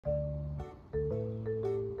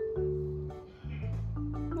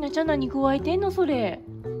なちゃん何加えてんのそれ。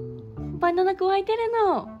バナナ加えてる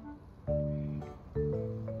の。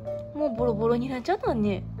もうボロボロになっちゃった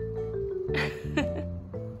ね。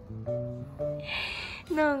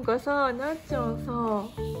なんかさ、なっちゃんさ、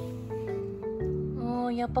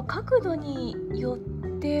やっぱ角度によっ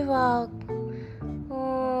ては、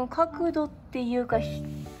角度っていうか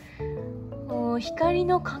光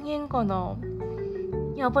の加減かな。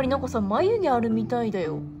やっぱりなんかさ、眉毛あるみたいだ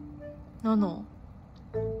よ。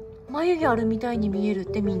眉毛あるみたいに見えるっ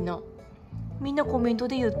てみんなコメント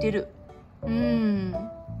で言ってる。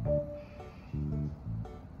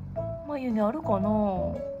眉毛あるかな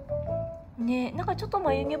ね。なんかちょっと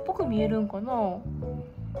眉毛っぽく見えるんかな。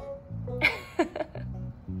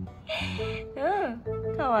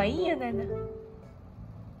かわいいよナナ。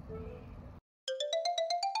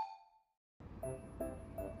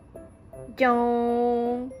じゃ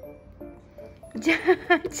ーん。じゃ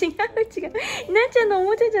あ違う。なっちゃんのお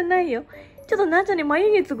もちゃじゃないよ。ちょっとなっちゃんに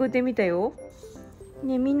眉毛作ってみたよ。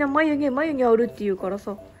ね、みんな眉毛あるって言うから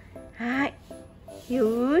さ。はい。よ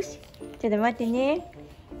ーし。ちょっと待ってね。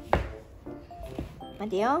待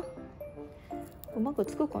てよ。うまく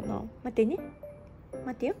つくかな。待ってね。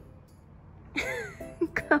待ってよ。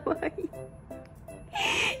かわいい。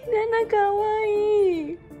ナナかわ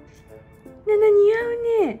いい。ナナ似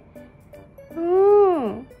合うね。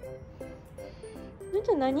なっち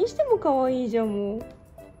ゃん何してもかわいいじゃんもう。な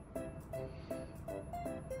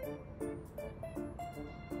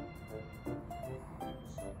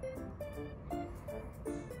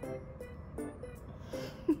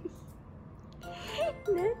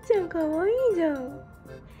っちゃんかわいいじゃん。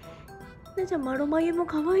なっちゃんマロ眉も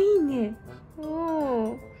かわいいね。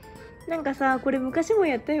なんかさ、これ昔も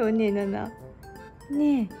やったよね、ナナ。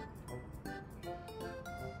ねえ。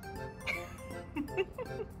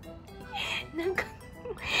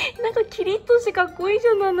なんかキリッとしてかっこいいじ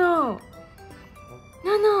ゃん、ナナ。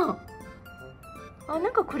な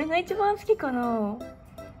んかこれが一番好きかな。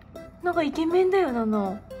なんかイケメンだよ、ナ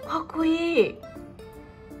ナ。かっこいい。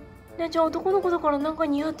ね、じゃあ男の子だからなんか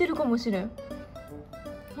似合ってるかもしれん。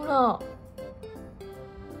ほら。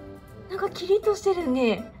なんかキリッとしてる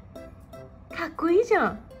ね。かっこいいじゃ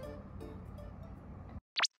ん。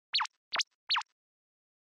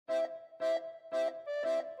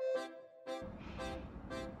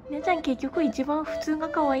なちゃん結局一番普通が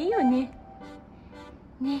可愛いよね。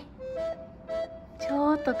ね。ち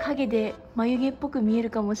ょっと影で眉毛っぽく見える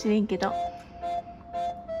かもしれんけど。ほ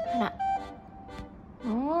ら。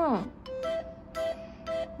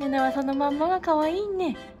ナナはそのまんまが可愛い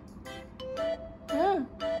ね。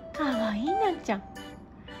可愛いなっちゃん。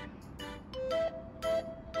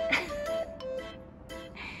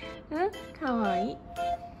可愛い。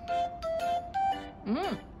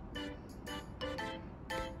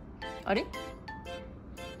あれ？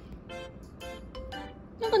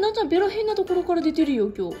なんかなっちゃんベロ変なところから出てる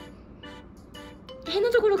よ今日。変な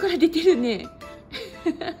ところから出てるね。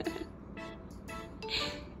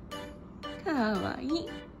かわいい。